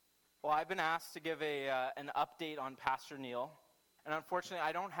Well, I've been asked to give an update on Pastor Neil, and unfortunately,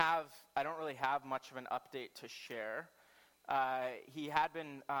 I don't really have much of an update to share. He had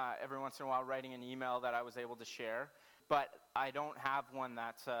been every once in a while writing an email that I was able to share, but I don't have one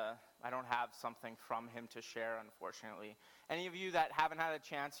I don't have something from him to share, unfortunately. Any of you that haven't had a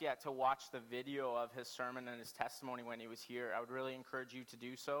chance yet to watch the video of his sermon and his testimony when he was here, I would really encourage you to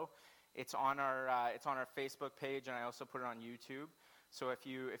do so. It's on our Facebook page, and I also put it on YouTube. So if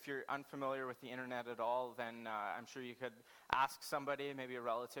you're unfamiliar with the internet at all, then I'm sure you could ask somebody, maybe a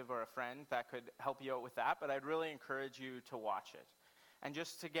relative or a friend, that could help you out with that. But I'd really encourage you to watch it, and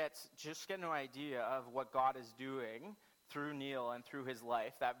just to get an idea of what God is doing through Neil and through his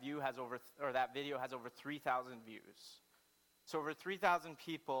life. That video has over 3,000 views. So over 3,000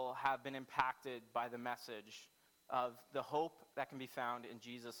 people have been impacted by the message of the hope that can be found in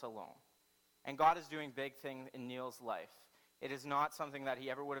Jesus alone. And God is doing big things in Neil's life. It is not something that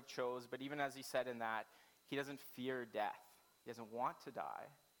he ever would have chose, but even as he said in that, he doesn't fear death. He doesn't want to die,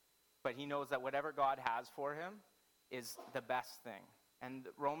 but he knows that whatever God has for him is the best thing. And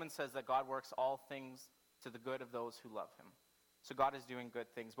Romans says that God works all things to the good of those who love him. So God is doing good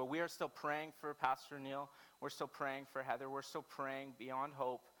things. But we are still praying for Pastor Neil. We're still praying for Heather. We're still praying beyond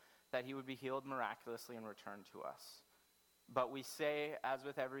hope that he would be healed miraculously and return to us. But we say, as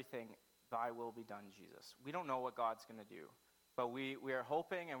with everything, thy will be done, Jesus. We don't know what God's going to do. But we are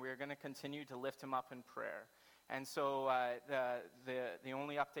hoping, and we are going to continue to lift him up in prayer. And so the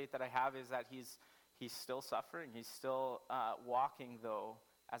only update that I have is that he's still suffering. He's still walking, though,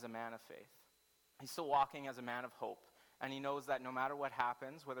 as a man of faith. He's still walking as a man of hope. And he knows that no matter what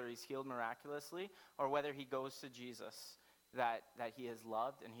happens, whether he's healed miraculously or whether he goes to Jesus, that he is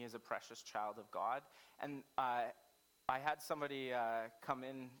loved and he is a precious child of God. And I had somebody come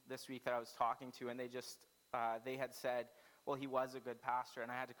in this week that I was talking to, and they had said, well, he was a good pastor,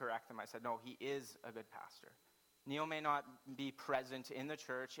 and I had to correct them. I said, no, he is a good pastor. Neil may not be present in the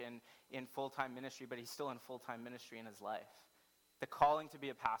church and in full-time ministry, but he's still in full-time ministry in his life. The calling to be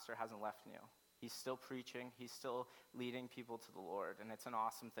a pastor hasn't left Neil. He's still preaching. He's still leading people to the Lord, and it's an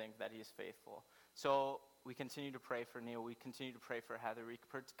awesome thing that he's faithful. So we continue to pray for Neil. We continue to pray for Heather. We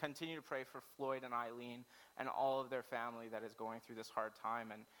continue to pray for Floyd and Eileen and all of their family that is going through this hard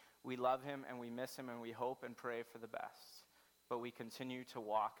time. And we love him, and we miss him, and we hope and pray for the best. But we continue to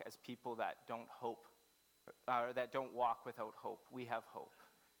walk as people that don't hope, or that don't walk without hope. We have hope.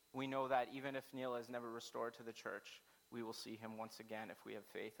 We know that even if Neil is never restored to the church, we will see him once again if we have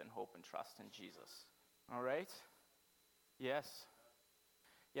faith and hope and trust in Jesus. All right? Yes.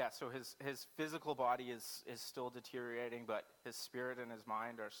 Yeah, so his physical body is still deteriorating, but his spirit and his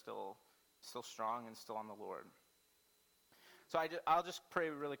mind are still strong and still on the Lord. So I'll just pray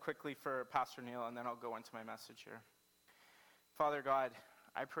really quickly for Pastor Neil, and then I'll go into my message here. Father God,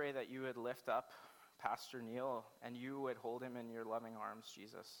 I pray that you would lift up Pastor Neil and you would hold him in your loving arms,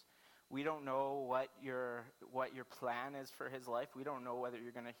 Jesus. We don't know what your plan is for his life. We don't know whether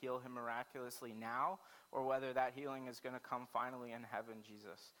you're going to heal him miraculously now or whether that healing is going to come finally in heaven,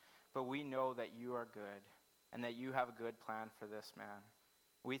 Jesus. But we know that you are good and that you have a good plan for this man.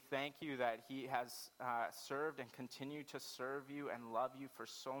 We thank you that he has served and continued to serve you and love you for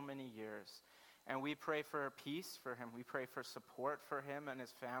so many years. And we pray for peace for him. We pray for support for him and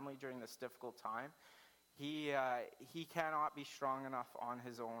his family during this difficult time. He cannot be strong enough on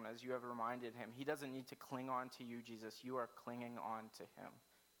his own, as you have reminded him. He doesn't need to cling on to you, Jesus. You are clinging on to him.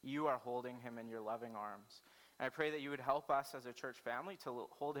 You are holding him in your loving arms. And I pray that you would help us as a church family to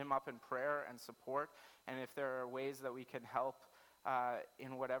hold him up in prayer and support. And if there are ways that we can help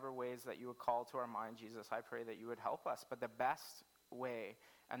in whatever ways that you would call to our mind, Jesus, I pray that you would help us. But the best way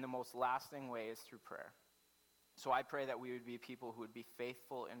and the most lasting way is through prayer. So I pray that we would be people who would be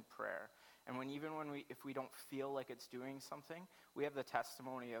faithful in prayer. And if we don't feel like it's doing something, we have the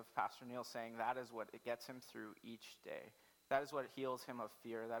testimony of Pastor Neil saying that is what it gets him through each day. That is what heals him of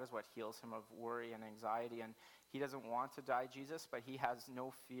fear. That is what heals him of worry and anxiety. And he doesn't want to die, Jesus, but he has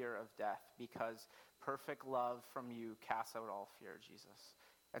no fear of death because perfect love from you casts out all fear, Jesus.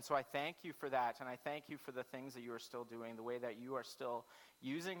 And so I thank you for that, and I thank you for the things that you are still doing, the way that you are still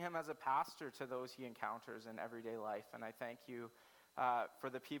using him as a pastor to those he encounters in everyday life. And I thank you for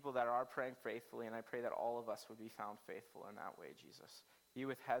the people that are praying faithfully, and I pray that all of us would be found faithful in that way, Jesus. Be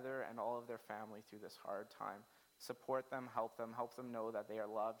with Heather and all of their family through this hard time. Support them, help them know that they are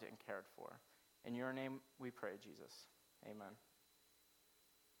loved and cared for. In your name we pray, Jesus. Amen.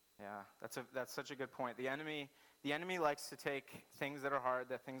 Yeah, that's such a good point. The enemy likes to take things that are hard,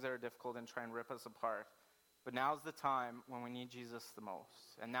 the things that are difficult, and try and rip us apart. But now's the time when we need Jesus the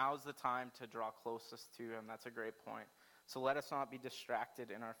most. And now's the time to draw closest to him. That's a great point. So let us not be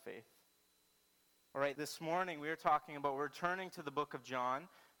distracted in our faith. All right, this morning we're talking about returning to the book of John,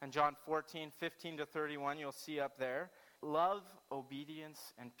 and John 14, 15 to 31, you'll see up there. Love,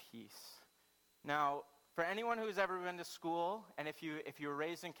 obedience, and peace. Now, for anyone who's ever been to school, and if you were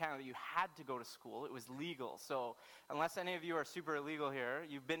raised in Canada, you had to go to school. It was legal. So unless any of you are super illegal here,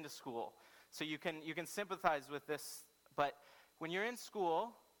 you've been to school. So you can sympathize with this. But when you're in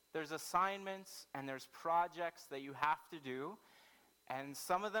school, there's assignments and there's projects that you have to do. And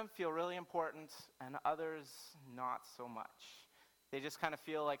some of them feel really important and others not so much. They just kind of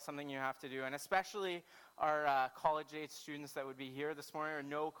feel like something you have to do. And especially our college-age students that would be here this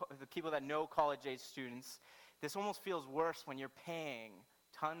morning, or the people that know college-age students, this almost feels worse when you're paying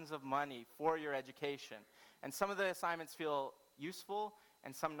tons of money for your education. And some of the assignments feel useful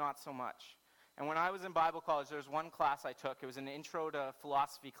and some not so much. And when I was in Bible college, there was one class I took. It was an intro to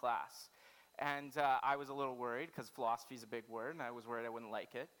philosophy class. And I was a little worried because philosophy is a big word, and I was worried I wouldn't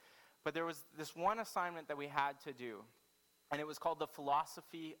like it. But there was this one assignment that we had to do, and it was called the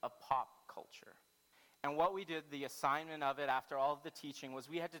philosophy of pop culture. And what we did, the assignment of it after all of the teaching, was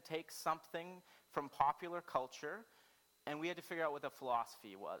we had to take something from popular culture, and we had to figure out what the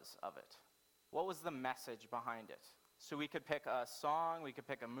philosophy was of it. What was the message behind it? So we could pick a song, we could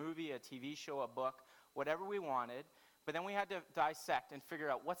pick a movie, a TV show, a book, whatever we wanted. But then we had to dissect and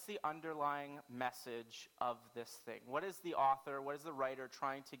figure out what's the underlying message of this thing. What is the author, what is the writer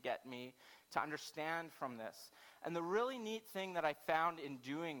trying to get me to understand from this? And the really neat thing that I found in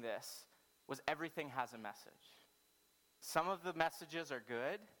doing this was everything has a message. Some of the messages are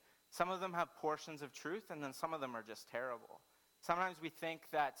good, some of them have portions of truth, and then some of them are just terrible. Sometimes we think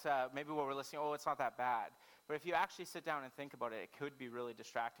that maybe what we're listening, it's not that bad. But if you actually sit down and think about it, it could be really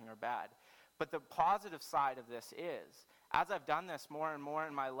distracting or bad. But the positive side of this is, as I've done this more and more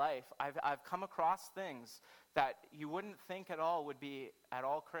in my life, I've come across things that you wouldn't think at all would be at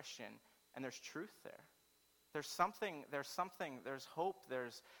all Christian, and there's truth there. There's hope,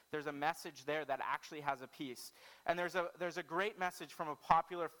 there's a message there that actually has a piece. And there's a great message from a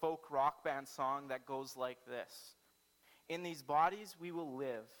popular folk rock band song that goes like this. In these bodies we will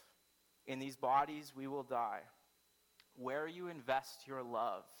live, in these bodies we will die. Where you invest your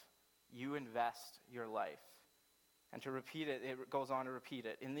love, you invest your life. And to repeat it, it goes on to repeat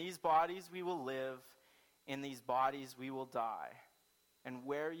it. In these bodies we will live, in these bodies we will die. And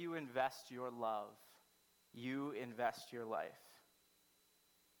where you invest your love, you invest your life.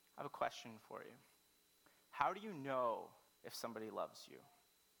 I have a question for you. How do you know if somebody loves you?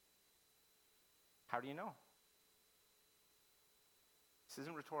 How do you know? This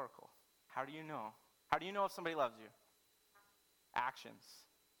isn't rhetorical. How do you know? How do you know if somebody loves you? Actions.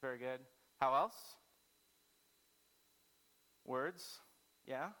 Very good. How else? Words.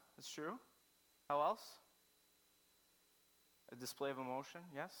 Yeah, that's true. How else? A display of emotion.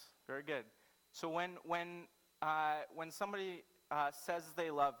 Yes, very good. So when somebody says they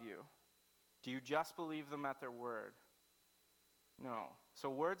love you, do you just believe them at their word? No. So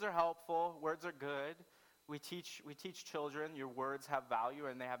words are helpful. Words are good. We teach children your words have value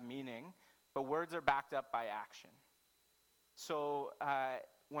and they have meaning, but words are backed up by action. So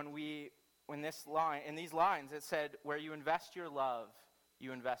in these lines, it said, where you invest your love,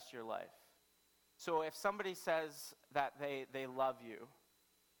 you invest your life. So if somebody says that they love you,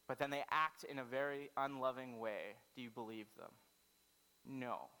 but then they act in a very unloving way, do you believe them?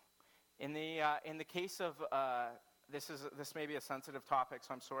 No. In the case of this may be a sensitive topic,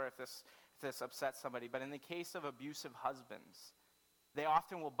 so I'm sorry if this upsets somebody, but in the case of abusive husbands, they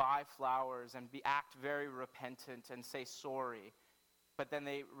often will buy flowers and act very repentant and say sorry, but then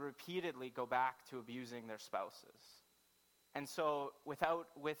they repeatedly go back to abusing their spouses. And so without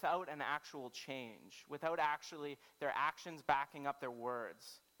an actual change, without actually their actions backing up their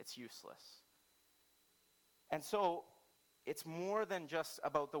words, it's useless. And so it's more than just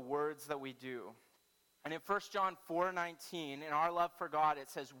about the words that we do. And in 1 John 4:19, in our love for God, it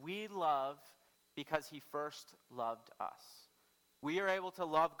says, we love because he first loved us. We are able to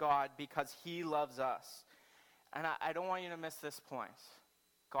love God because he loves us. And I don't want you to miss this point.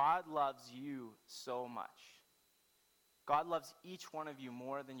 God loves you so much. God loves each one of you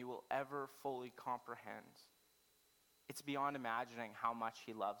more than you will ever fully comprehend. It's beyond imagining how much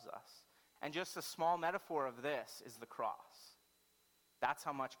he loves us. And just a small metaphor of this is the cross. That's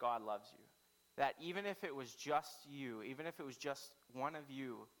how much God loves you. That even if it was just you, even if it was just one of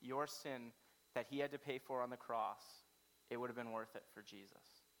you, your sin that he had to pay for on the cross, it would have been worth it for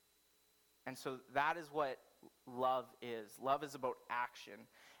Jesus. And so that is what love is. Love is about action.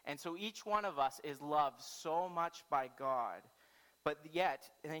 And so each one of us is loved so much by God But yet,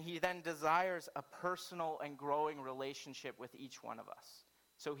 and he then desires a personal and growing relationship with each one of us.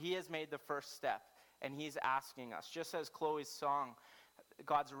 So he has made the first step, and he's asking us, just as Chloe's song,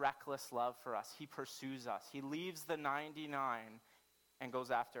 God's reckless love for us. He pursues us. He leaves the 99 and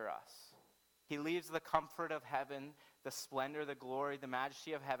goes after us. He leaves the comfort of heaven, the splendor, the glory, the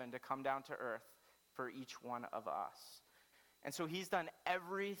majesty of heaven to come down to earth for each one of us. And so he's done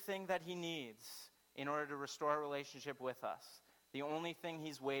everything that he needs in order to restore a relationship with us. The only thing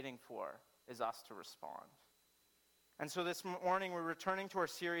he's waiting for is us to respond. And so this morning we're returning to our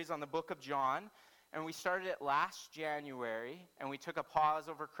series on the book of John. And we started it last January, and we took a pause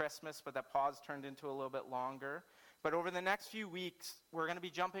over Christmas, but that pause turned into a little bit longer. But over the next few weeks, we're going to be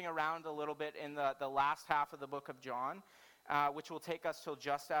jumping around a little bit in the last half of the book of John, which will take us till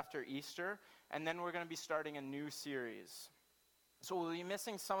just after Easter. And then we're going to be starting a new series. So we'll be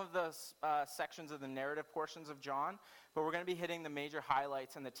missing some of the sections of the narrative portions of John, but we're going to be hitting the major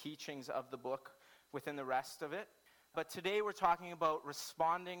highlights and the teachings of the book within the rest of it. But today we're talking about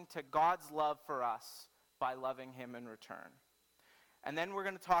responding to God's love for us by loving him in return. And then we're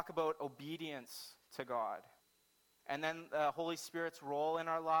going to talk about obedience to God. And then the Holy Spirit's role in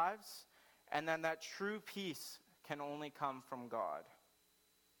our lives. And then that true peace can only come from God.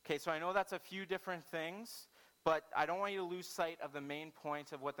 Okay, so I know that's a few different things, but I don't want you to lose sight of the main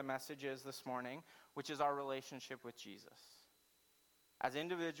point of what the message is this morning, which is our relationship with Jesus. As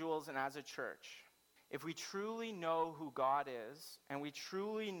individuals and as a church, if we truly know who God is, and we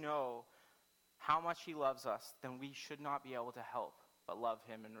truly know how much he loves us, then we should not be able to help but love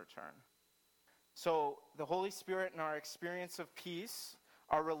him in return. So the Holy Spirit and our experience of peace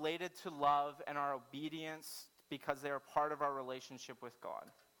are related to love and our obedience because they are part of our relationship with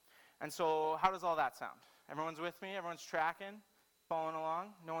God. And so how does all that sound? Everyone's with me? Everyone's tracking? Following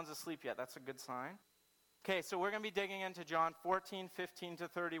along? No one's asleep yet. That's a good sign. Okay, so we're going to be digging into John 14, 15 to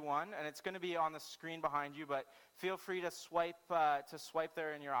 31, and it's going to be on the screen behind you, but feel free to swipe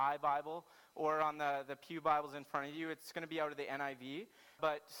there in your iBible or on the Pew Bibles in front of you. It's going to be out of the NIV,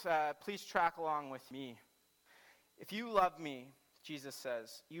 but please track along with me. If you love me, Jesus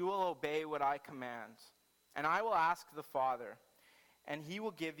says, you will obey what I command, and I will ask the Father, and he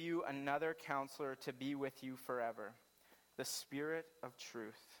will give you another counselor to be with you forever, the Spirit of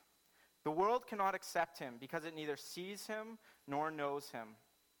truth. The world cannot accept him because it neither sees him nor knows him.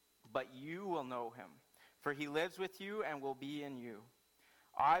 But you will know him, for he lives with you and will be in you.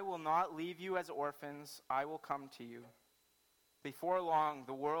 I will not leave you as orphans. I will come to you. Before long,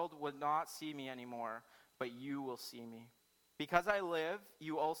 the world would not see me anymore, but you will see me. Because I live,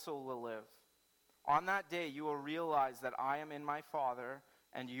 you also will live. On that day, you will realize that I am in my Father,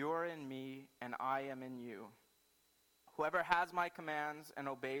 and you are in me, and I am in you. Whoever has my commands and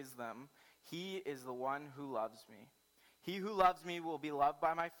obeys them, he is the one who loves me. He who loves me will be loved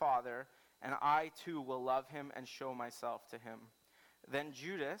by my Father, and I too will love him and show myself to him. Then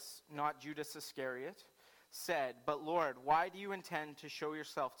Judas, not Judas Iscariot, said, But Lord, why do you intend to show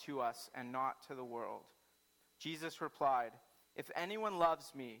yourself to us and not to the world? Jesus replied, If anyone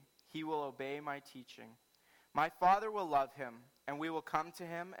loves me, he will obey my teaching. My Father will love him, and we will come to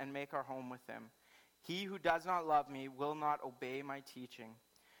him and make our home with him. He who does not love me will not obey my teaching.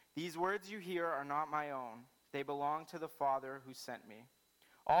 These words you hear are not my own. They belong to the Father who sent me.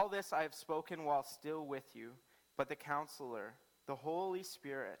 All this I have spoken while still with you, but the Counselor, the Holy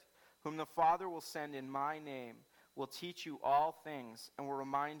Spirit, whom the Father will send in my name, will teach you all things and will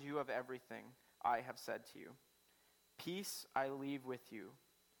remind you of everything I have said to you. Peace I leave with you.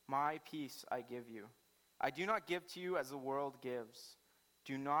 My peace I give you. I do not give to you as the world gives.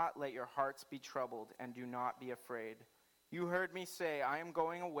 Do not let your hearts be troubled, and do not be afraid. You heard me say, I am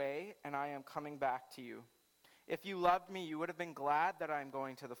going away, and I am coming back to you. If you loved me, you would have been glad that I am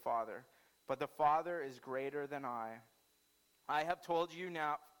going to the Father, but the Father is greater than I. I have told you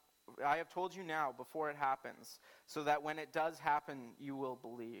now before it happens, so that when it does happen, you will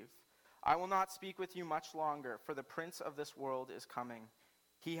believe. I will not speak with you much longer, for the prince of this world is coming.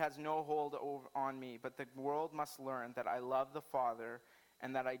 He has no hold on me, but the world must learn that I love the Father,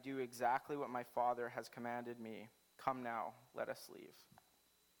 and that I do exactly what my Father has commanded me. Come now, let us leave.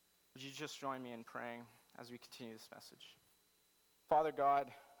 Would you just join me in praying as we continue this message? Father God,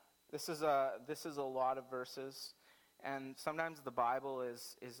 this is a lot of verses, and sometimes the Bible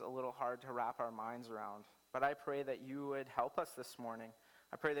is a little hard to wrap our minds around. But I pray that you would help us this morning.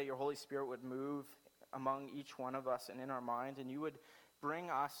 I pray that your Holy Spirit would move among each one of us and in our mind, and you would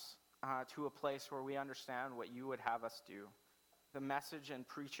bring us to a place where we understand what you would have us do. The message and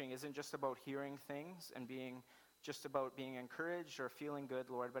preaching isn't just about hearing things and being just about being encouraged or feeling good,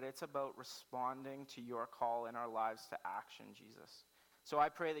 Lord, but it's about responding to your call in our lives to action, Jesus. So I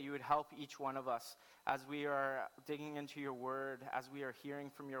pray that you would help each one of us as we are digging into your word, as we are hearing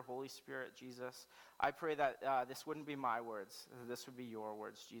from your Holy Spirit, Jesus. I pray that this wouldn't be my words, this would be your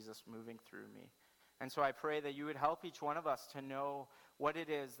words, Jesus, moving through me. And so I pray that you would help each one of us to know what it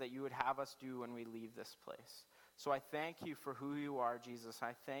is that you would have us do when we leave this place. So I thank you for who you are, Jesus.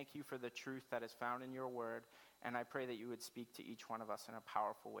 I thank you for the truth that is found in your word, and I pray that you would speak to each one of us in a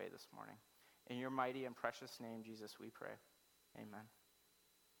powerful way this morning. In your mighty and precious name, Jesus, we pray. Amen.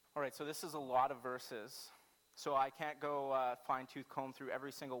 All right, so this is a lot of verses, so I can't go fine-tooth comb through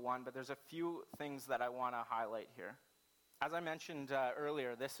every single one, but there's a few things that I want to highlight here. As I mentioned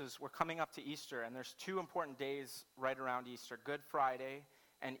earlier, we're coming up to Easter, and there's two important days right around Easter, Good Friday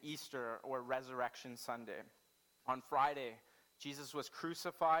and Easter, or Resurrection Sunday. On Friday, Jesus was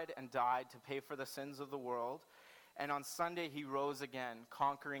crucified and died to pay for the sins of the world, and on Sunday he rose again,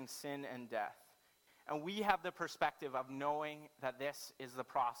 conquering sin and death. And we have the perspective of knowing that this is the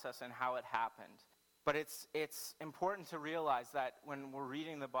process and how it happened. But it's important to realize that when we're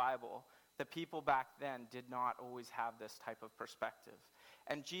reading the Bible, the people back then did not always have this type of perspective.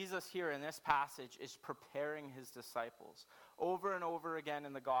 And Jesus here in this passage is preparing his disciples. Over and over again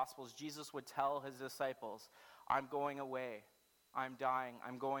in the Gospels, Jesus would tell his disciples, I'm going away, I'm dying,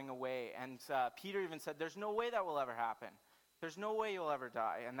 I'm going away. And Peter even said, there's no way that will ever happen. There's no way you'll ever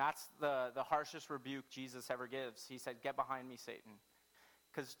die. And that's the harshest rebuke Jesus ever gives. He said, get behind me, Satan.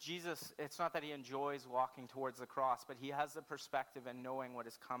 Because Jesus, it's not that he enjoys walking towards the cross, but he has the perspective and knowing what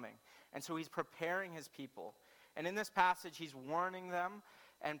is coming. And so he's preparing his people. And in this passage, he's warning them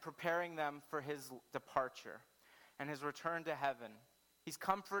and preparing them for his departure and his return to heaven. He's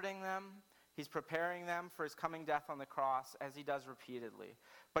comforting them. He's preparing them for his coming death on the cross, as he does repeatedly.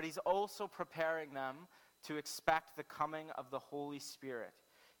 But he's also preparing them to expect the coming of the Holy Spirit.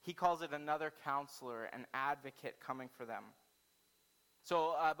 He calls it another counselor, an advocate coming for them.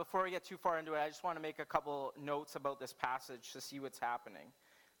 So before we get too far into it, I just want to make a couple notes about this passage to see what's happening.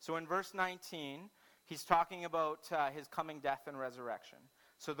 So in verse 19, he's talking about his coming death and resurrection.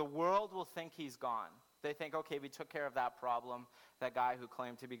 So the world will think he's gone. They think, okay, we took care of that problem, that guy who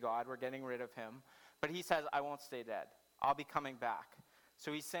claimed to be God, we're getting rid of him. But he says, I won't stay dead. I'll be coming back.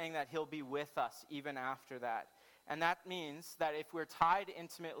 So he's saying that he'll be with us even after that. And that means that if we're tied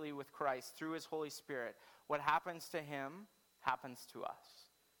intimately with Christ through his Holy Spirit, what happens to him happens to us.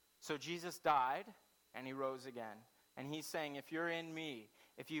 So Jesus died and he rose again. And he's saying, if you're in me,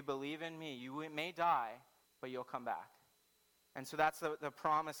 if you believe in me, you may die, but you'll come back. And so that's the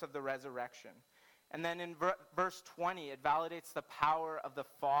promise of the resurrection. And then in verse 20, it validates the power of the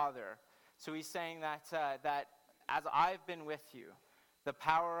Father. So he's saying that as I've been with you, the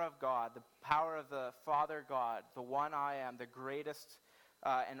power of God, the power of the Father God, the one I am, the greatest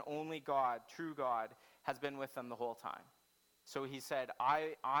and only God, true God, has been with them the whole time. So he said,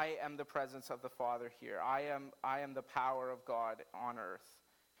 I am the presence of the Father here. I am the power of God on earth.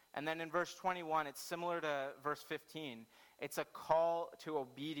 And then in verse 21, it's similar to verse 15. It's a call to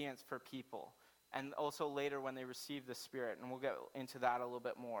obedience for people. And also later when they receive the Spirit. And we'll get into that a little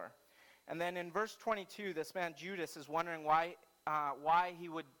bit more. And then in verse 22, this man Judas is wondering why he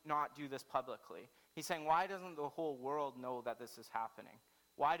would not do this publicly. He's saying, why doesn't the whole world know that this is happening?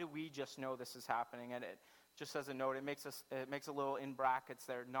 Why do we just know this is happening? And it, just as a note, it makes a little in brackets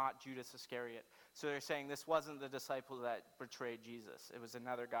there, not Judas Iscariot. So they're saying this wasn't the disciple that betrayed Jesus. It was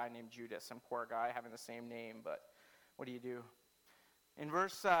another guy named Judas, some poor guy having the same name, but what do you do? In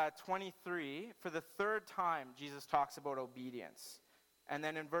verse 23, for the third time, Jesus talks about obedience. And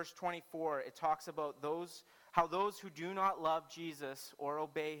then in verse 24, it talks about how those who do not love Jesus or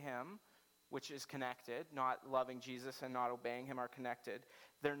obey him, which is connected, not loving Jesus and not obeying him are connected,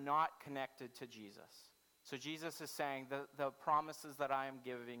 they're not connected to Jesus. So Jesus is saying the promises that I am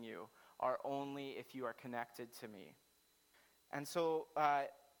giving you are only if you are connected to me. And so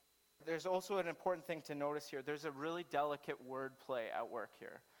there's also an important thing to notice here. There's a really delicate wordplay at work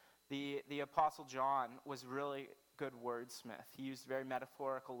here. The Apostle John was really good wordsmith. He used very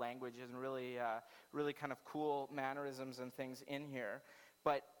metaphorical language and really kind of cool mannerisms and things in here.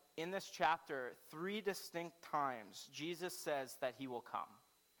 But in this chapter, 3 distinct times, Jesus says that he will come.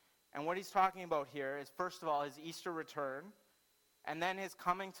 And what he's talking about here is, first of all, his Easter return, and then his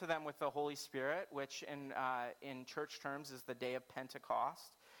coming to them with the Holy Spirit, which in church terms is the day of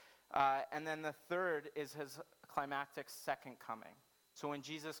Pentecost. And then the third is his climactic second coming. So when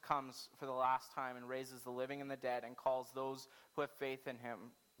Jesus comes for the last time and raises the living and the dead and calls those who have faith in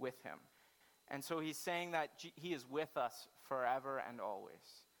him with him. And so he's saying that he is with us forever and always.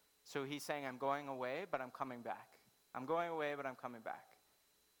 So he's saying, I'm going away, but I'm coming back. I'm going away, but I'm coming back.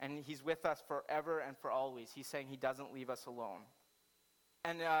 And he's with us forever and for always. He's saying he doesn't leave us alone.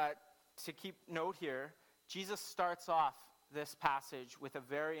 And to keep note here, Jesus starts off this passage with a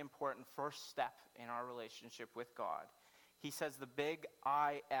very important first step in our relationship with God. He says the big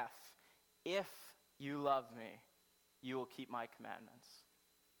IF. If you love me, you will keep my commandments.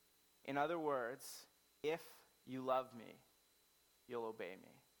 In other words, if you love me, you'll obey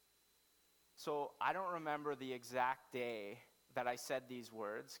me. So I don't remember the exact day that I said these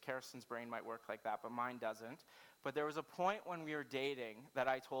words. Kirsten's brain might work like that, but mine doesn't. But there was a point when we were dating that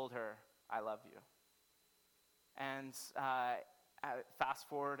I told her, I love you. And fast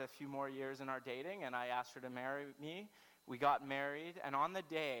forward a few more years in our dating, and I asked her to marry me. We got married, and on the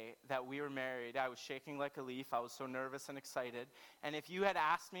day that we were married, I was shaking like a leaf. I was so nervous and excited. And if you had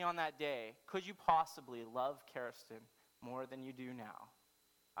asked me on that day, could you possibly love Kirsten more than you do now?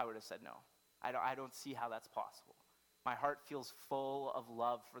 I would have said no. I don't see how that's possible. My heart feels full of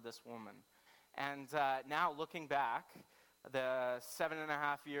love for this woman. And now looking back, the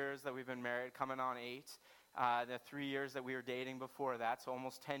 7.5 years that we've been married, coming on 8, the 3 years that we were dating before that, so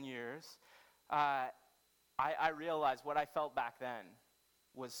almost 10 years, I realized what I felt back then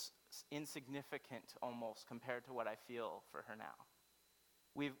was insignificant almost compared to what I feel for her now.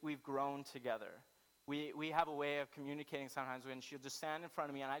 We've grown together. We have a way of communicating sometimes when she'll just stand in front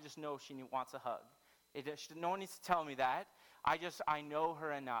of me and I just know she wants a hug. No one needs to tell me that. I know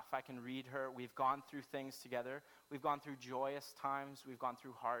her enough. I can read her. We've gone through things together. We've gone through joyous times. We've gone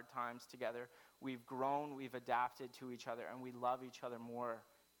through hard times together. We've grown. We've adapted to each other, and we love each other more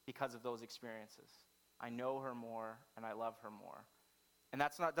because of those experiences. I know her more, and I love her more. And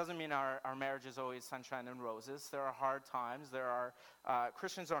doesn't mean our marriage is always sunshine and roses. There are hard times.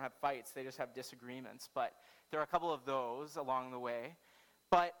 Christians don't have fights. They just have disagreements. But there are a couple of those along the way.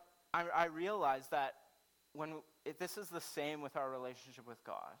 But I realize that this is the same with our relationship with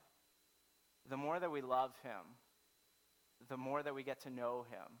God. The more that we love him, the more that we get to know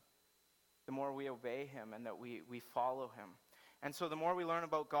him, the more we obey him and that we follow him. And so the more we learn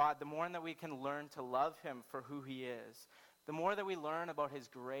about God, the more that we can learn to love him for who he is. The more that we learn about his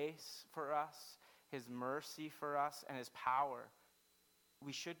grace for us, his mercy for us, and his power,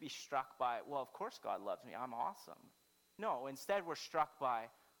 we should be struck by, well, of course God loves me. I'm awesome. No, instead we're struck by,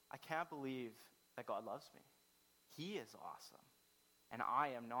 I can't believe that God loves me. He is awesome, and I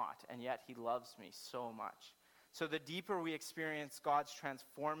am not, and yet he loves me so much. So the deeper we experience God's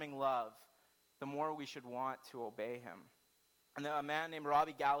transforming love, the more we should want to obey him. And a man named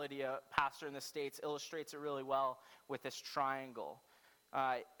Robbie Gallaty, a pastor in the States, illustrates it really well with this triangle.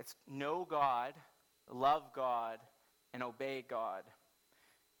 It's know God, love God, and obey God.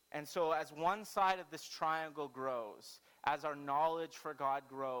 And so as one side of this triangle grows, as our knowledge for God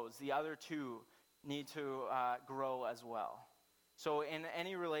grows, the other two need to grow as well. So in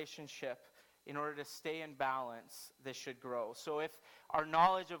any relationship, in order to stay in balance, this should grow. So if our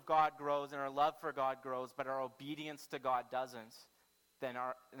knowledge of God grows and our love for God grows, but our obedience to God doesn't, then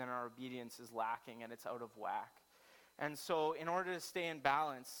our obedience is lacking and it's out of whack. And so in order to stay in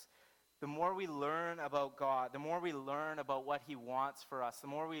balance, the more we learn about God, the more we learn about what he wants for us, the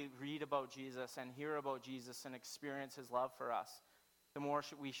more we read about Jesus and hear about Jesus and experience his love for us, the more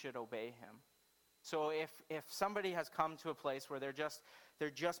we should obey him. So if somebody has come to a place where they're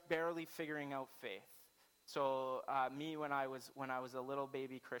just barely figuring out faith. So me, when I was a little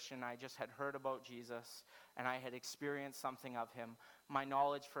baby Christian, I just had heard about Jesus and I had experienced something of him. My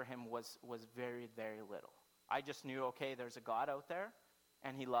knowledge for him was very, very little. I just knew, okay, there's a God out there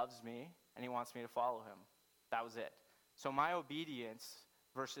and he loves me and he wants me to follow him. That was it. So my obedience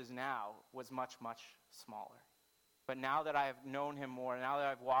versus now was much, much smaller. But now that I have known him more, now that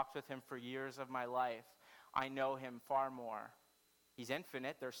I've walked with him for years of my life, I know him far more. He's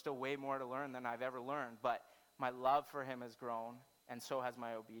infinite. There's still way more to learn than I've ever learned, but my love for him has grown, and so has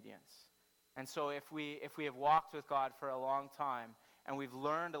my obedience. And so if we have walked with God for a long time, and we've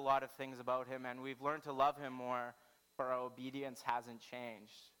learned a lot of things about him, and we've learned to love him more, but our obedience hasn't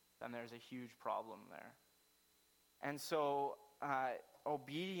changed, then there's a huge problem there. And so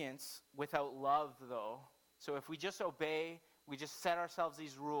obedience without love, though, so if we just obey, we just set ourselves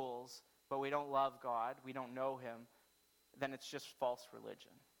these rules, but we don't love God, we don't know him, then it's just false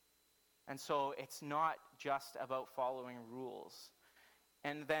religion. And so it's not just about following rules.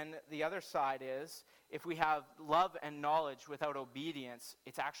 And then the other side is, if we have love and knowledge without obedience,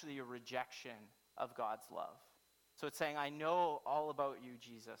 it's actually a rejection of God's love. So it's saying, I know all about you,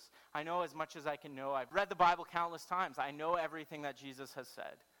 Jesus. I know as much as I can know. I've read the Bible countless times. I know everything that Jesus has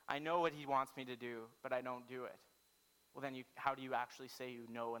said. I know what he wants me to do, but I don't do it. Well, then how do you actually say you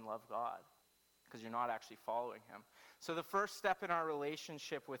know and love God? because you're not actually following him. So the first step in our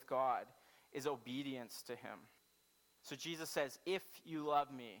relationship with God is obedience to him. So Jesus says, if you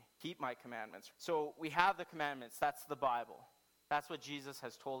love me, keep my commandments. So we have the commandments. That's the Bible. That's what Jesus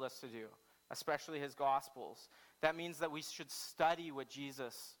has told us to do, especially his Gospels. That means that we should study what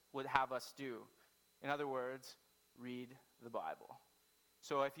Jesus would have us do. In other words, read the Bible.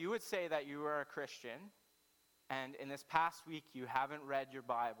 So if you would say that you are a Christian, and in this past week you haven't read your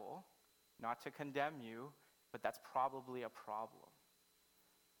Bible, not to condemn you, but that's probably a problem.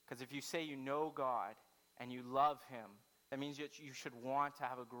 Because if you say you know God and you love him, that means that you should want to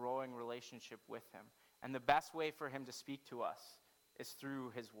have a growing relationship with him. And the best way for him to speak to us is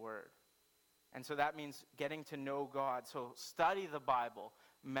through his word. And so that means getting to know God. So study the Bible,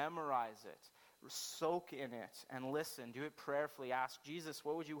 memorize it, soak in it, and listen. Do it prayerfully. Ask Jesus,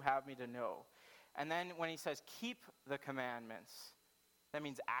 what would you have me to know? And then when he says keep the commandments, that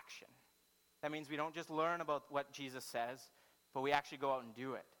means action. That means we don't just learn about what Jesus says, but we actually go out and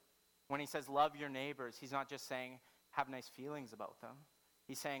do it. When he says love your neighbors, he's not just saying have nice feelings about them.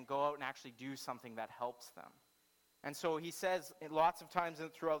 He's saying go out and actually do something that helps them. And so he says lots of times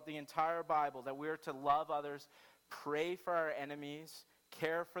throughout the entire Bible that we're to love others, pray for our enemies,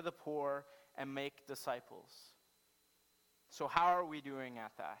 care for the poor, and make disciples. So how are we doing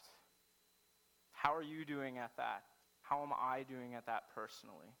at that? How are you doing at that? How am I doing at that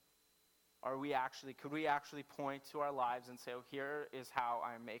personally? Could we actually point to our lives and say, oh, here is how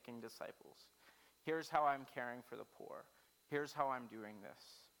I'm making disciples. Here's how I'm caring for the poor. Here's how I'm doing this.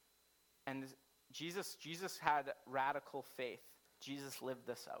 And Jesus had radical faith. Jesus lived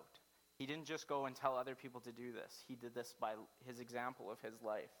this out. He didn't just go and tell other people to do this. He did this by his example of his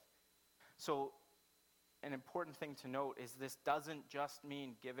life. So an important thing to note is this doesn't just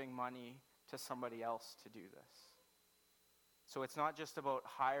mean giving money to somebody else to do this. So it's not just about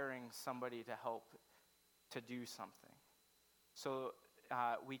hiring somebody to help to do something. So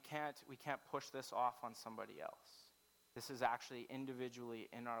we can't push this off on somebody else. This is actually individually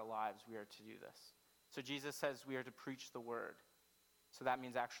in our lives we are to do this. So Jesus says we are to preach the word. So that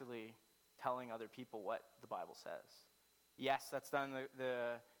means actually telling other people what the Bible says. Yes, that's done in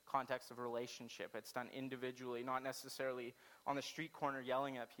the context of relationship. It's done individually, not necessarily on the street corner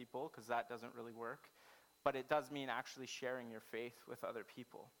yelling at people, because that doesn't really work. But it does mean actually sharing your faith with other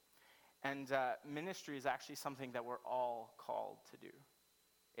people. And ministry is actually something that we're all called to do.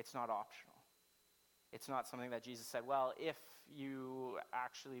 It's not optional. It's not something that Jesus said, well, if you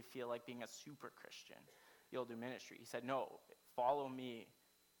actually feel like being a super Christian, you'll do ministry. He said, no, follow me.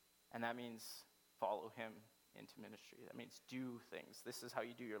 And that means follow him into ministry. That means do things. This is how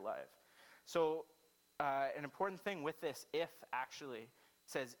you do your life. So an important thing with this, if actually,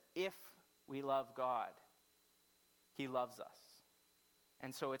 says if we love God, he loves us.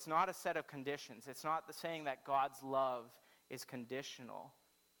 And so it's not a set of conditions. It's not the saying that God's love is conditional.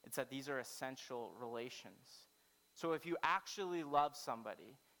 It's that these are essential relations. So if you actually love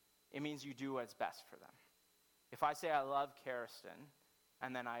somebody, it means you do what's best for them. If I say I love Kirsten,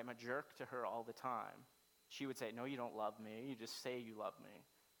 and then I'm a jerk to her all the time, she would say, no, you don't love me. You just say you love me.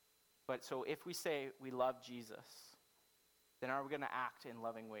 But so if we say we love Jesus, then are we going to act in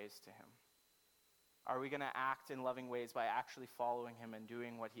loving ways to him? Are we going to act in loving ways by actually following him and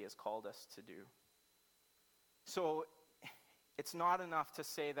doing what he has called us to do? So it's not enough to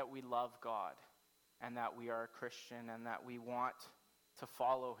say that we love God and that we are a Christian and that we want to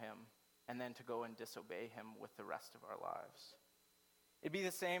follow him and then to go and disobey him with the rest of our lives. It'd be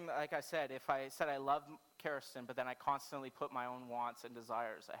the same, like I said, if I said I love Kirsten, but then I constantly put my own wants and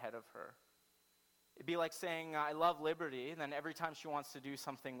desires ahead of her. It'd be like saying I love Liberty, and then every time she wants to do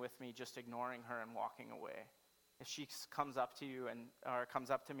something with me, just ignoring her and walking away. If she comes up to you or comes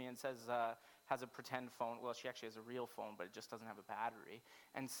up to me and says, has a pretend phone, well, she actually has a real phone, but it just doesn't have a battery,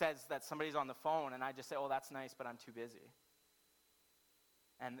 and says that somebody's on the phone, and I just say, oh, that's nice, but I'm too busy.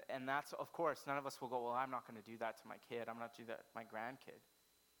 And that's, of course, none of us will go, well, I'm not going to do that to my kid. I'm not going to do that to my grandkid.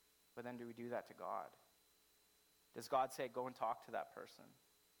 But then do we do that to God? Does God say, go and talk to that person?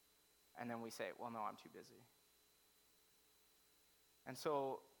 And then we say, well, no, I'm too busy. And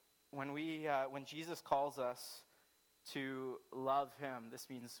so when Jesus calls us to love him, this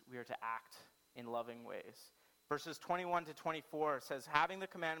means we are to act in loving ways. Verses 21 to 24 says, having the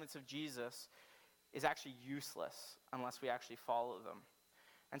commandments of Jesus is actually useless unless we actually follow them.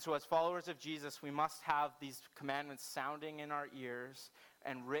 And so as followers of Jesus, we must have these commandments sounding in our ears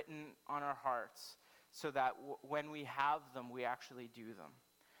and written on our hearts so that when we have them, we actually do them.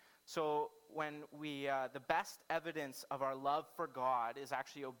 So when the best evidence of our love for God is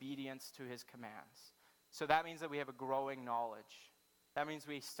actually obedience to his commands. So that means that we have a growing knowledge. That means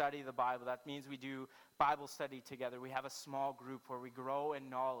we study the Bible. That means we do Bible study together. We have a small group where we grow in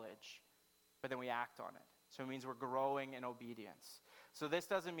knowledge, but then we act on it. So it means we're growing in obedience. So this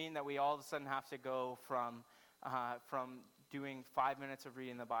doesn't mean that we all of a sudden have to go from doing 5 minutes of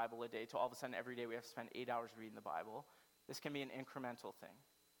reading the Bible a day to all of a sudden every day we have to spend 8 hours reading the Bible. This can be an incremental thing.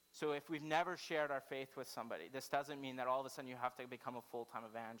 So if we've never shared our faith with somebody, this doesn't mean that all of a sudden you have to become a full-time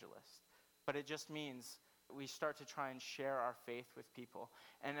evangelist. But it just means we start to try and share our faith with people.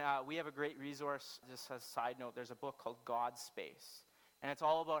 And we have a great resource. Just as a side note, there's a book called God's Space. And it's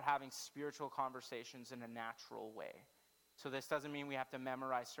all about having spiritual conversations in a natural way. So this doesn't mean we have to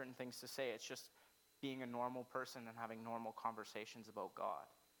memorize certain things to say. It's just being a normal person and having normal conversations about God.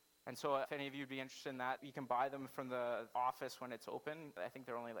 And so if any of you would be interested in that, you can buy them from the office when it's open. I think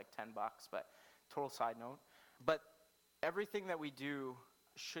they're only like $10, but total side note. But everything that we do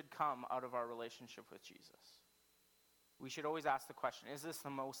should come out of our relationship with Jesus. We should always ask the question, is this the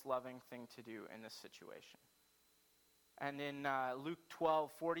most loving thing to do in this situation? And in Luke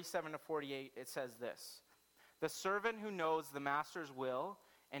 12:47-48, it says this: "The servant who knows the master's will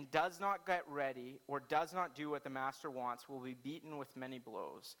and does not get ready or does not do what the master wants will be beaten with many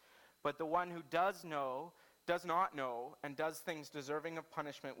blows. But the one who does not know, and does things deserving of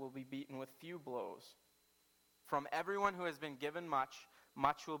punishment will be beaten with few blows. From everyone who has been given much,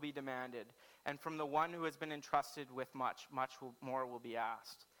 much will be demanded. And from the one who has been entrusted with much, more will be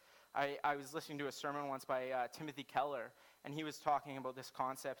asked." I was listening to a sermon once by Timothy Keller, and he was talking about this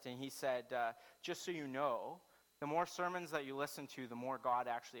concept, and he said, just so you know, the more sermons that you listen to, the more God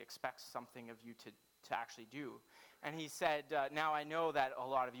actually expects something of you to actually do. And he said, now I know that a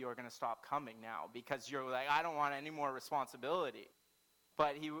lot of you are going to stop coming now because you're like, I don't want any more responsibility.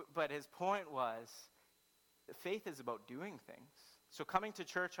 But his point was, faith is about doing things. So coming to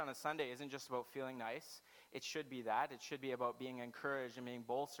church on a Sunday isn't just about feeling nice. It should be that. It should be about being encouraged and being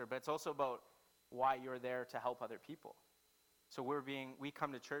bolstered, but it's also about why you're there to help other people. So we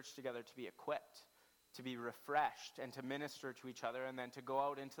come to church together to be equipped, to be refreshed, and to minister to each other, and then to go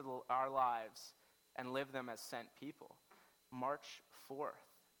out into our lives and live them as sent people. March forth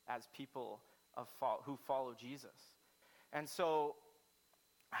as people who follow Jesus. And so,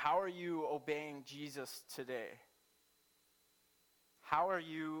 how are you obeying Jesus today? How are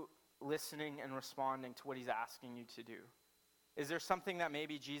you listening and responding to what he's asking you to do? Is there something that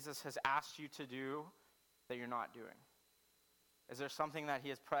maybe Jesus has asked you to do that you're not doing? Is there something that he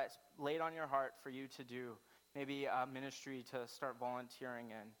has laid on your heart for you to do? Maybe a ministry to start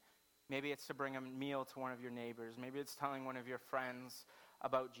volunteering in. Maybe it's to bring a meal to one of your neighbors. Maybe it's telling one of your friends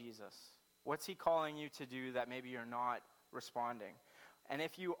about Jesus. What's he calling you to do that maybe you're not responding? And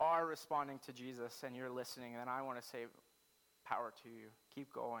if you are responding to Jesus and you're listening, then I want to say power to you.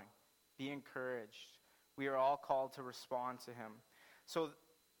 Keep going. Be encouraged. We are all called to respond to him. So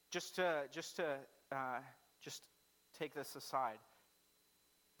just take this aside.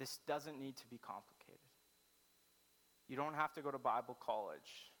 This doesn't need to be complicated. You don't have to go to Bible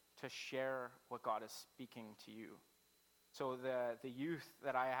college to share what God is speaking to you. So the youth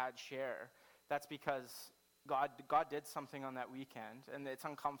that I had share, that's because God did something on that weekend, and it's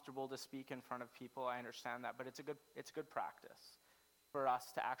uncomfortable to speak in front of people. I understand that, but it's a good practice for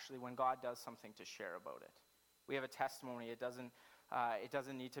us to actually, when God does something, to share about it. We have a testimony. It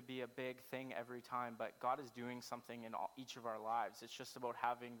doesn't need to be a big thing every time, but God is doing something in each of our lives. It's just about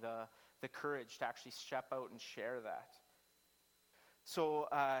having the courage to actually step out and share that. So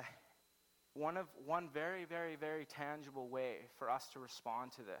one very, very, very tangible way for us to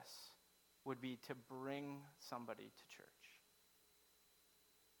respond to this would be to bring somebody to church.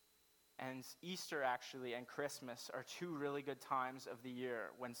 And Easter, actually, and Christmas are two really good times of the year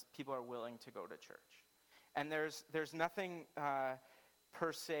when people are willing to go to church. And there's nothing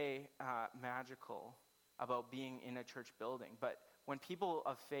per se magical about being in a church building. But when people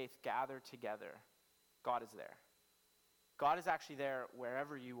of faith gather together, God is there. God is actually there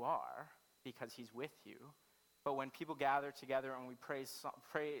wherever you are because he's with you. But when people gather together and we praise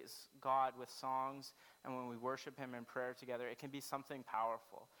God with songs and when we worship him in prayer together, it can be something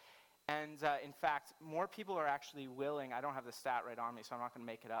powerful. And in fact, more people are actually willing. I don't have the stat right on me, so I'm not going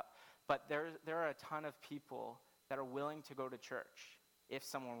to make it up. But there are a ton of people that are willing to go to church if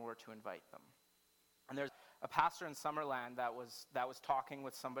someone were to invite them. And there's a pastor in Summerland that was talking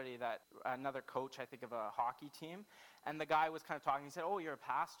with somebody, another coach, I think, of a hockey team. And the guy was kind of talking. He said, "Oh, you're a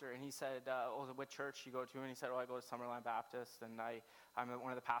pastor." And he said, "Oh, what church you go to?" And he said, "Oh, I go to Summerland Baptist, and I'm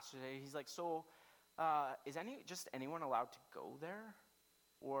one of the pastors." He's like, "So, is anyone allowed to go there?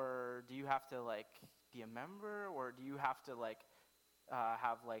 Or do you have to, be a member? Or do you have to,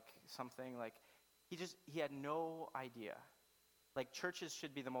 have, something?" He had no idea. Like, churches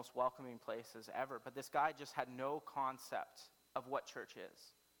should be the most welcoming places ever, but this guy just had no concept of what church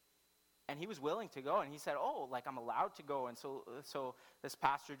is. And he was willing to go, and he said, oh, like, I'm allowed to go. And so this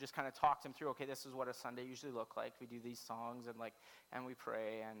pastor just kind of talked him through, okay, this is what a Sunday usually look like. We do these songs, and we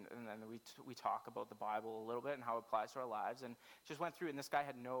pray, and then we talk about the Bible a little bit and how it applies to our lives, and just went through, and this guy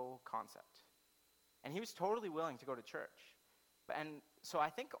had no concept. And he was totally willing to go to church. And so I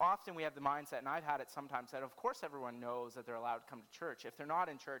think often we have the mindset, and I've had it sometimes, that of course everyone knows that they're allowed to come to church. If they're not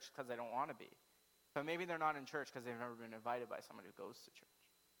in church, because they don't want to be. But maybe they're not in church because they've never been invited by someone who goes to church.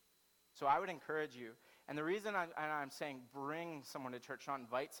 So I would encourage you, and the reason I'm saying bring someone to church, not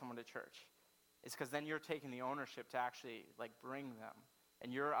invite someone to church, is because then you're taking the ownership to actually, like, bring them,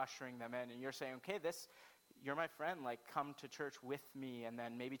 and you're ushering them in, and you're saying, okay, you're my friend, like, come to church with me, and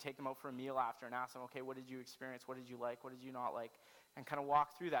then maybe take them out for a meal after and ask them, okay, what did you experience? What did you like? What did you not like? And kind of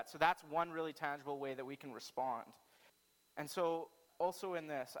walk through that. So that's one really tangible way that we can respond. And so also in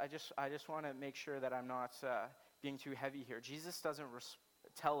this, I just want to make sure that I'm not being too heavy here. Jesus doesn't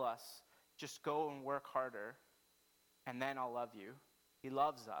tell us, just go and work harder, and then I'll love you. He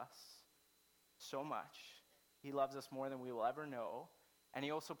loves us so much. He loves us more than we will ever know, and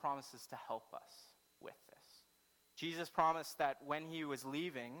he also promises to help us with this. Jesus promised that when he was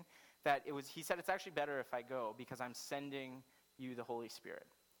leaving, he said, it's actually better if I go because I'm sending you the Holy Spirit.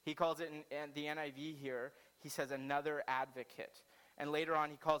 He calls it in the NIV here, he says another advocate. And later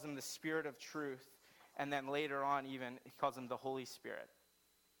on, he calls him the Spirit of truth. And then later on even, he calls him the Holy Spirit.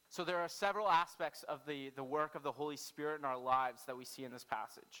 So there are several aspects of the work of the Holy Spirit in our lives that we see in this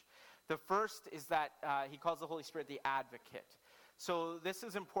passage. The first is that he calls the Holy Spirit the advocate. So this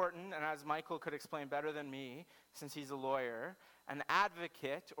is important, and as Michael could explain better than me, since he's a lawyer, an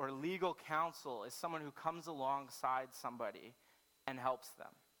advocate or legal counsel is someone who comes alongside somebody and helps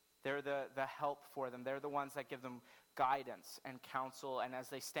them. They're the help for them. They're the ones that give them guidance and counsel, and as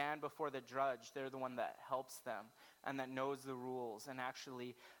they stand before the judge, they're the one that helps them and that knows the rules and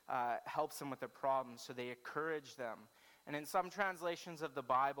actually helps them with their problems, so they encourage them. And in some translations of the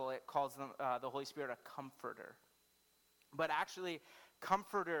Bible, it calls them the Holy Spirit a comforter. But actually,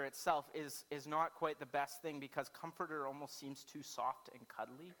 comforter itself is not quite the best thing, because comforter almost seems too soft and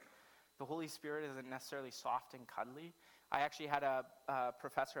cuddly. The Holy Spirit isn't necessarily soft and cuddly. I actually had a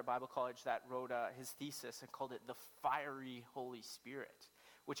professor at Bible college that wrote his thesis and called it the fiery Holy Spirit,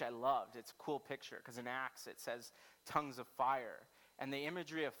 which I loved. It's a cool picture because in Acts it says tongues of fire. And the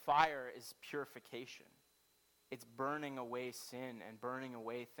imagery of fire is purification. It's burning away sin and burning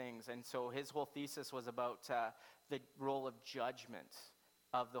away things. And so his whole thesis was about the role of judgment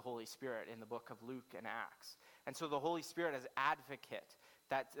of the Holy Spirit in the book of Luke and Acts. And so the Holy Spirit as advocate,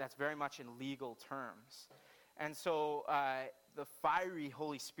 that's very much in legal terms. And so the fiery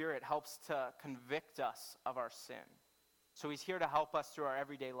Holy Spirit helps to convict us of our sin. So he's here to help us through our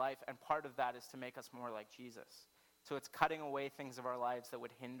everyday life, and part of that is to make us more like Jesus. So it's cutting away things of our lives that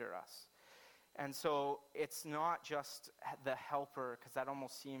would hinder us. And so it's not just the helper, because that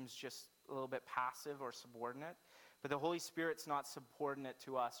almost seems just a little bit passive or subordinate. But the Holy Spirit's not subordinate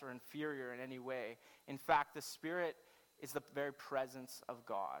to us or inferior in any way. In fact, the Spirit is the very presence of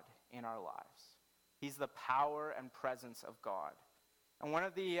God in our lives. He's the power and presence of God. And one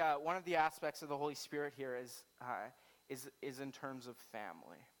of the aspects of the Holy Spirit here is in terms of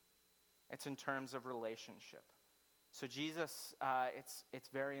family. It's in terms of relationship. So Jesus, it's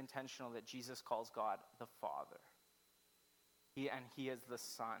very intentional that Jesus calls God the Father. He is the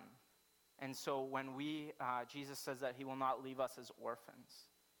Son. And so when Jesus says that he will not leave us as orphans,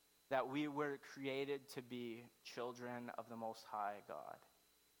 that we were created to be children of the Most High God.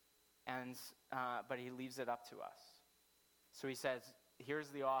 But he leaves it up to us. So he says, here's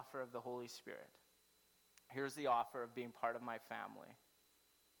the offer of the Holy Spirit. Here's the offer of being part of my family.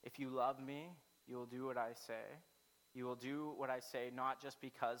 If you love me, you will do what I say. You will do what I say not just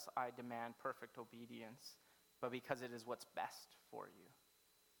because I demand perfect obedience, but because it is what's best for you.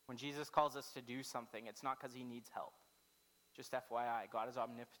 When Jesus calls us to do something, it's not because he needs help. Just FYI, God is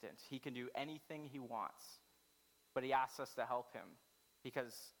omnipotent. He can do anything he wants, but he asks us to help him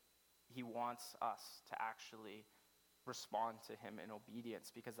because he wants us to actually respond to him in obedience,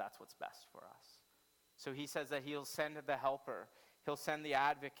 because that's what's best for us. So he says that he'll send the helper. He'll send the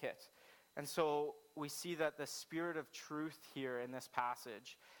advocate. And so we see that the Spirit of truth here in this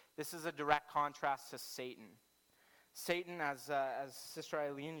passage, this is a direct contrast to Satan. Satan, as Sister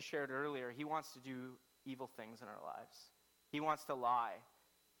Eileen shared earlier, he wants to do evil things in our lives. He wants to lie.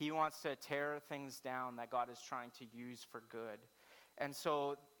 He wants to tear things down that God is trying to use for good. And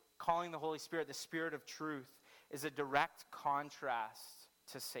so calling the Holy Spirit the Spirit of truth is a direct contrast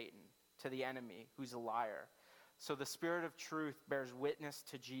to Satan, to the enemy, who's a liar. So the Spirit of truth bears witness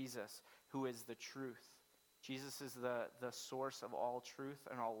to Jesus, who is the truth. Jesus is the source of all truth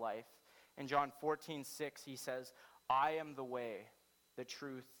and all life. In John 14:6, he says, I am the way, the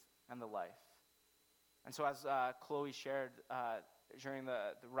truth, and the life. And so as Chloe shared during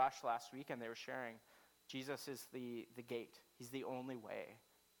the rush last week, and they were sharing, Jesus is the gate. He's the only way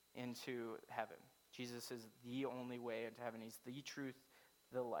into heaven. Jesus is the only way into heaven. He's the truth,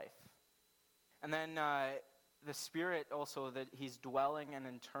 the life. And then the Spirit also, that he's dwelling and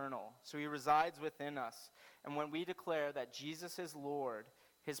internal. So he resides within us. And when we declare that Jesus is Lord,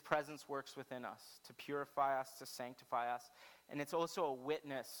 his presence works within us to purify us, to sanctify us. And it's also a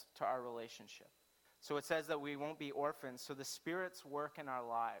witness to our relationship. So it says that we won't be orphans. So the Spirit's work in our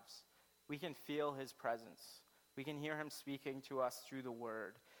lives, we can feel his presence. We can hear him speaking to us through the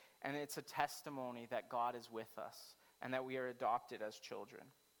word. And it's a testimony that God is with us and that we are adopted as children.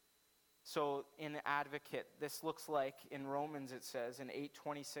 So in Advocate, this looks like, in Romans it says, in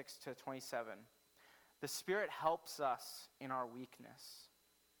 8:26-27, the Spirit helps us in our weakness.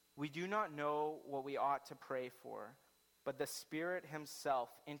 We do not know what we ought to pray for, but the Spirit himself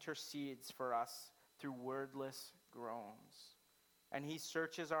intercedes for us through wordless groans. And he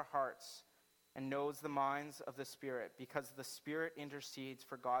searches our hearts and knows the minds of the Spirit, because the Spirit intercedes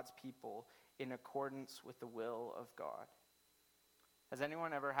for God's people in accordance with the will of God. Has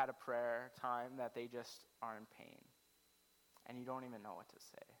anyone ever had a prayer time that they just are in pain and you don't even know what to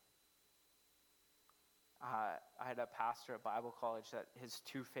say? I had a pastor at Bible college that his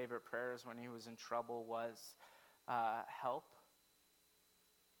two favorite prayers when he was in trouble was help,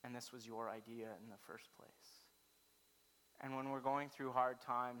 and this was your idea in the first place. And when we're going through hard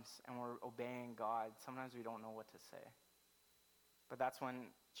times and we're obeying God, sometimes we don't know what to say. But that's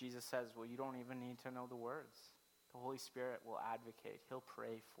when Jesus says, well, you don't even need to know the words. The Holy Spirit will advocate. He'll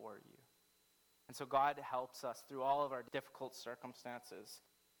pray for you. And so God helps us through all of our difficult circumstances.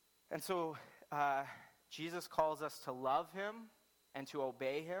 And so Jesus calls us to love him and to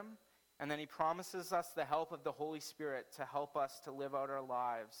obey him. And then he promises us the help of the Holy Spirit to help us to live out our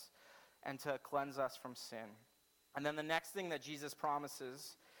lives and to cleanse us from sin. And then the next thing that Jesus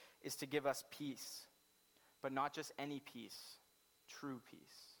promises is to give us peace, but not just any peace, true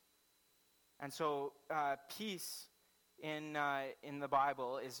peace. And so peace in the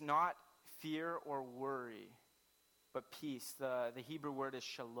Bible is not fear or worry, but peace. The Hebrew word is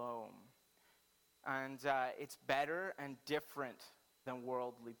shalom. And it's better and different than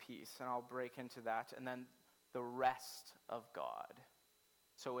worldly peace. And I'll break into that. And then the rest of God.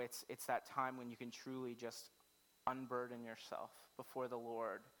 So it's that time when you can truly just unburden yourself before the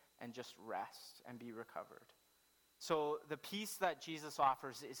Lord and just rest and be recovered. So the peace that Jesus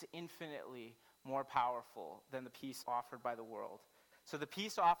offers is infinitely more powerful than the peace offered by the world. So the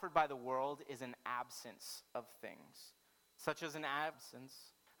peace offered by the world is an absence of things, such as an absence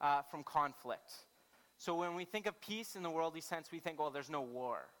from conflict. So when we think of peace in the worldly sense, we think, well, there's no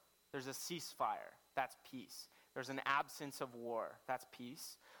war. There's a ceasefire. That's peace. There's an absence of war. That's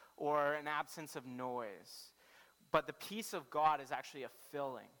peace. Or an absence of noise. But the peace of God is actually a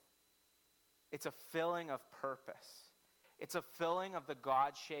filling. It's a filling of purpose. It's a filling of the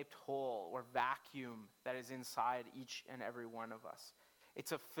God-shaped hole or vacuum that is inside each and every one of us.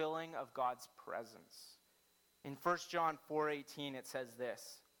 It's a filling of God's presence. In 1 John 4:18, it says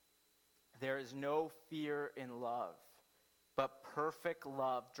this, there is no fear in love, but perfect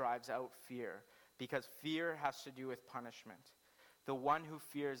love drives out fear, because fear has to do with punishment. The one who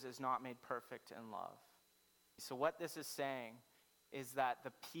fears is not made perfect in love. So what this is saying is that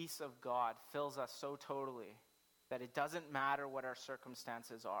the peace of God fills us so totally that it doesn't matter what our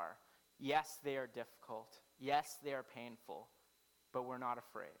circumstances are. Yes, they are difficult. Yes, they are painful, but we're not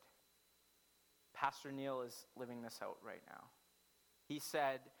afraid. Pastor Neil is living this out right now. He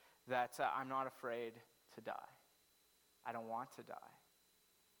said that I'm not afraid to die. I don't want to die,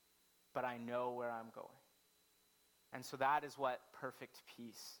 but I know where I'm going. And so that is what perfect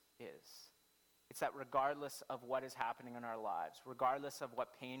peace is. It's that regardless of what is happening in our lives, regardless of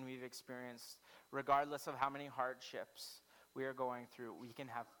what pain we've experienced, regardless of how many hardships we are going through, we can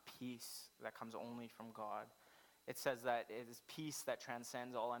have peace that comes only from God. It says that it is peace that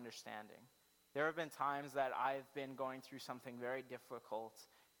transcends all understanding. There have been times that I've been going through something very difficult,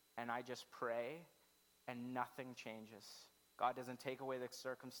 and I just pray, and nothing changes. God doesn't take away the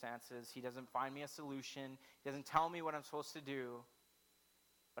circumstances. He doesn't find me a solution. He doesn't tell me what I'm supposed to do,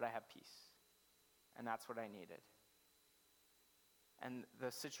 but I have peace. And that's what I needed. And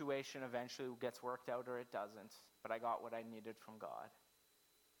the situation eventually gets worked out or it doesn't, but I got what I needed from God.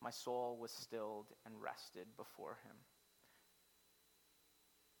 My soul was stilled and rested before him.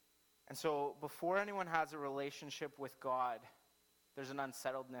 And so before anyone has a relationship with God, there's an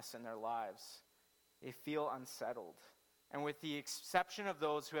unsettledness in their lives. They feel unsettled. And with the exception of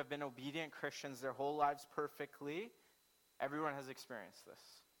those who have been obedient Christians their whole lives perfectly, everyone has experienced this.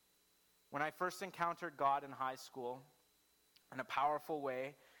 When I first encountered God in high school in a powerful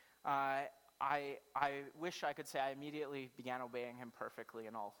way, I wish I could say I immediately began obeying him perfectly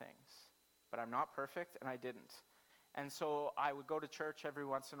in all things. But I'm not perfect, and I didn't. And so I would go to church every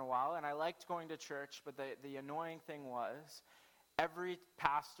once in a while, and I liked going to church, but the annoying thing was every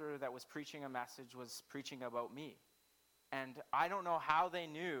pastor that was preaching a message was preaching about me. And I don't know how they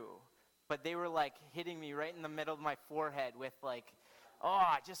knew, but they were like hitting me right in the middle of my forehead with like,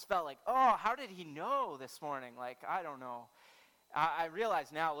 I just felt like, how did he know this morning? Like, I don't know. I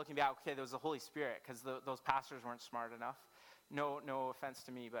realize now, looking back, okay, there was the Holy Spirit, because those pastors weren't smart enough. No offense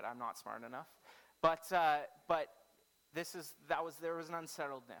to me, but I'm not smart enough. But there was an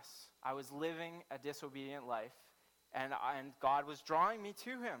unsettledness. I was living a disobedient life, and God was drawing me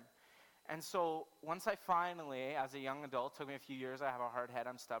to him. And so once I finally, as a young adult, took me a few years, I have a hard head,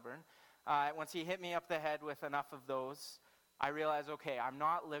 I'm stubborn. Once he hit me up the head with enough of those, I realized, okay, I'm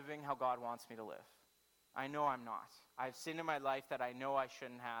not living how God wants me to live. I know I'm not. I've sinned in my life that I know I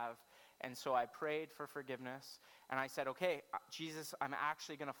shouldn't have. And so I prayed for forgiveness, and I said, okay, Jesus, I'm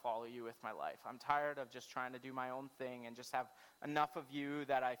actually going to follow you with my life. I'm tired of just trying to do my own thing and just have enough of you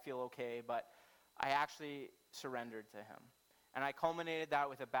that I feel okay, but I actually surrendered to him. And I culminated that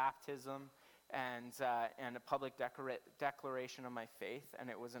with a baptism and a public declaration of my faith, and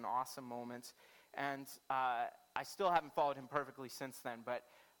it was an awesome moment. And I still haven't followed him perfectly since then, but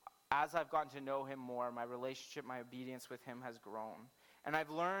as I've gotten to know him more, my relationship, my obedience with him has grown. And I've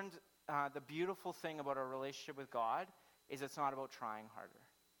learned the beautiful thing about our relationship with God is it's not about trying harder.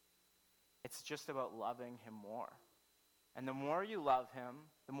 It's just about loving him more. And the more you love him,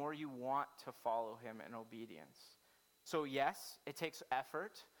 the more you want to follow him in obedience. So yes, it takes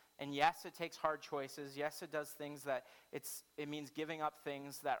effort. And yes, it takes hard choices. Yes, it does things that it means giving up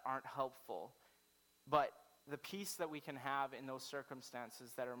things that aren't helpful. But the peace that we can have in those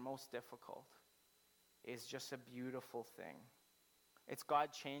circumstances that are most difficult is just a beautiful thing. It's God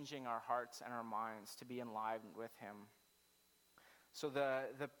changing our hearts and our minds to be enlivened with him. So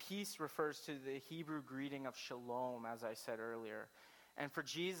the peace refers to the Hebrew greeting of shalom, as I said earlier. And for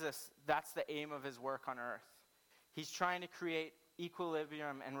Jesus, that's the aim of his work on earth. He's trying to create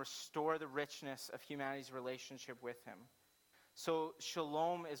equilibrium and restore the richness of humanity's relationship with him. So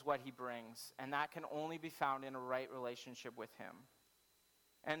shalom is what he brings, and that can only be found in a right relationship with him.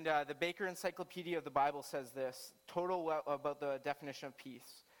 And the Baker Encyclopedia of the Bible says this, about the definition of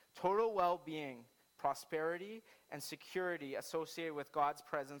peace. Total well-being, prosperity, and security associated with God's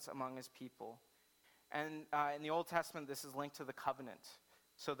presence among his people. And in the Old Testament, this is linked to the covenant.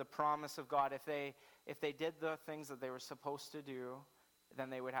 So the promise of God, if they did the things that they were supposed to do,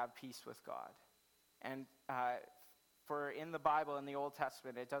 then they would have peace with God. And for in the Bible, in the Old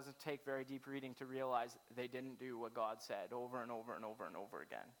Testament, it doesn't take very deep reading to realize they didn't do what God said over and over and over and over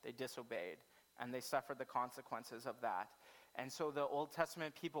again. They disobeyed, and they suffered the consequences of that. And so the Old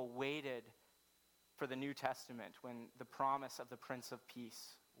Testament people waited for the New Testament when the promise of the Prince of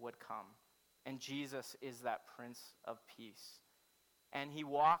Peace would come. And Jesus is that Prince of Peace. And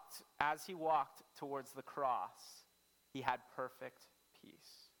as he walked towards the cross, he had perfect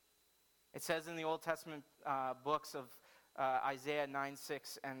peace. It says in the Old Testament books of Isaiah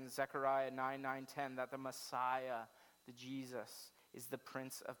 9:6 and Zechariah 9:10 that the Messiah, the Jesus, is the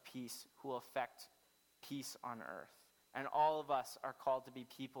Prince of Peace who will effect peace on earth. And all of us are called to be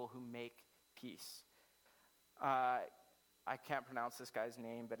people who make peace. I can't pronounce this guy's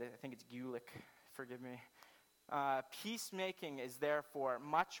name, but I think it's Gulick. Forgive me. Peacemaking is therefore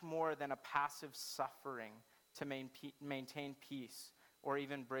much more than a passive suffering to maintain peace, or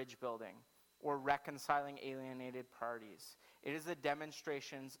even bridge building, or reconciling alienated parties. It is a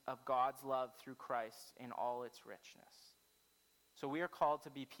demonstration of God's love through Christ in all its richness. So we are called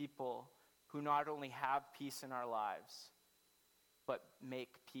to be people who not only have peace in our lives, but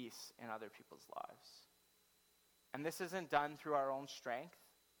make peace in other people's lives. And this isn't done through our own strength,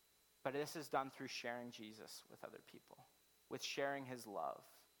 but this is done through sharing Jesus with other people, with sharing his love,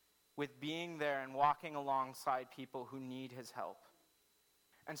 with being there and walking alongside people who need his help.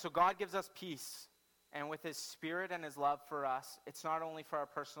 And so God gives us peace, and with his Spirit and his love for us, it's not only for our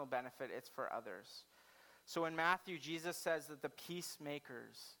personal benefit, it's for others. So in Matthew, Jesus says that the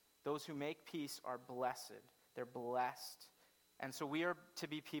peacemakers, those who make peace, are blessed. They're blessed. And so we are to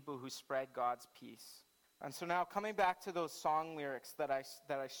be people who spread God's peace. And so now coming back to those song lyrics that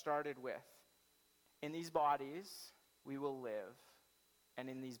I started with. In these bodies we will live, and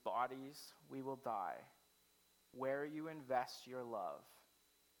in these bodies we will die. Where you invest your love,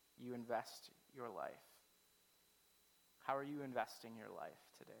 you invest your life. How are you investing your life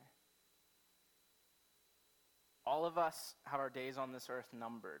today? All of us have our days on this earth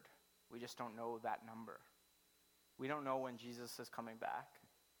numbered. We just don't know that number. We don't know when Jesus is coming back.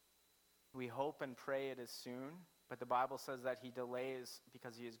 We hope and pray it is soon, but the Bible says that he delays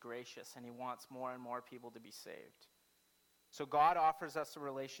because he is gracious and he wants more and more people to be saved. So God offers us a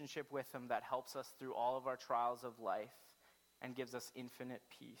relationship with him that helps us through all of our trials of life and gives us infinite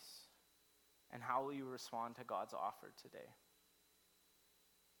peace. And how will you respond to God's offer today?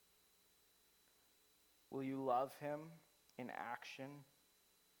 Will you love him in action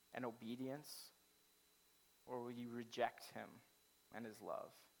and obedience, or will you reject him and his love?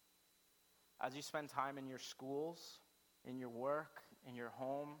 As you spend time in your schools, in your work, in your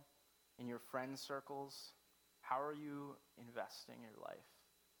home, in your friend circles, how are you investing your life?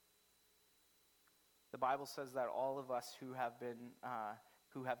 The Bible says that all of us who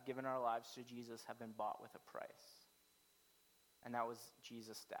have given our lives to Jesus have been bought with a price. And that was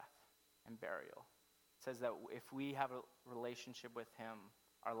Jesus' death and burial. It says that if we have a relationship with him,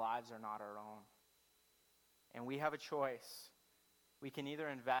 our lives are not our own. And we have a choice. We can either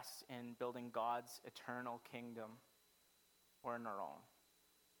invest in building God's eternal kingdom or in our own.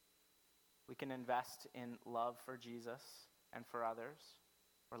 We can invest in love for Jesus and for others,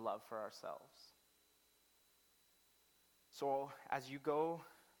 or love for ourselves. So as you go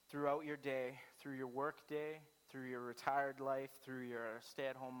throughout your day, through your work day, through your retired life, through your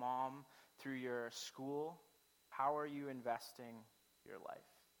stay-at-home mom, through your school, how are you investing your life?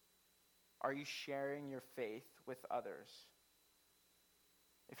 Are you sharing your faith with others?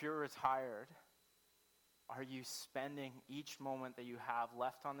 If you're retired, are you spending each moment that you have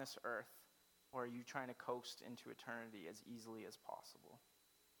left on this earth, or are you trying to coast into eternity as easily as possible?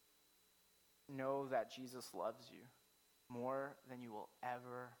 Know that Jesus loves you more than you will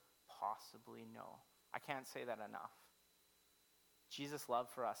ever possibly know. I can't say that enough. Jesus' love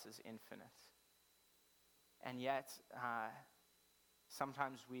for us is infinite. And yet,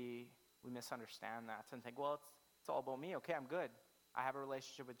 sometimes we misunderstand that and think, well, it's all about me. Okay, I'm good. I have a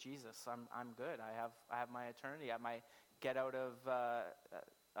relationship with Jesus. I'm good. I have my eternity. I have my get out of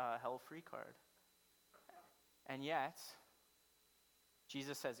hell free card. And yet,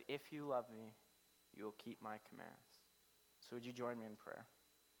 Jesus says, if you love me, you will keep my commands. So would you join me in prayer?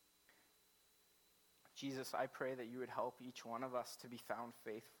 Jesus, I pray that you would help each one of us to be found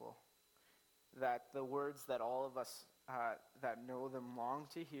faithful. That the words that all of us that know them long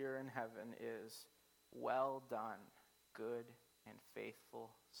to hear in heaven is, well done, good and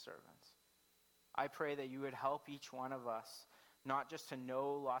faithful servants. I pray that you would help each one of us not just to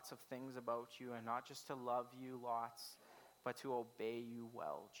know lots of things about you and not just to love you lots, but to obey you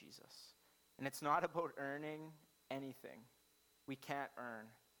well, Jesus. And it's not about earning anything. We can't earn.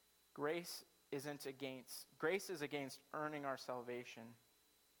 Grace is against earning our salvation,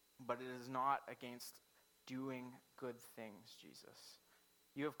 but it is not against doing good things, Jesus.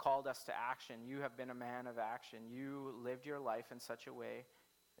 You have called us to action. You have been a man of action. You lived your life in such a way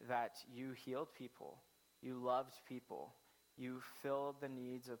that you healed people. You loved people. You filled the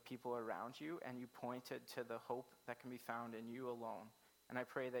needs of people around you, and you pointed to the hope that can be found in you alone. And I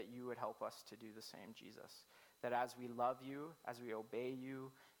pray that you would help us to do the same, Jesus. That as we love you, as we obey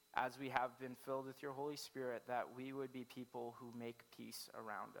you, as we have been filled with your Holy Spirit, that we would be people who make peace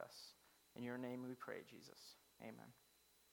around us. In your name we pray, Jesus. Amen.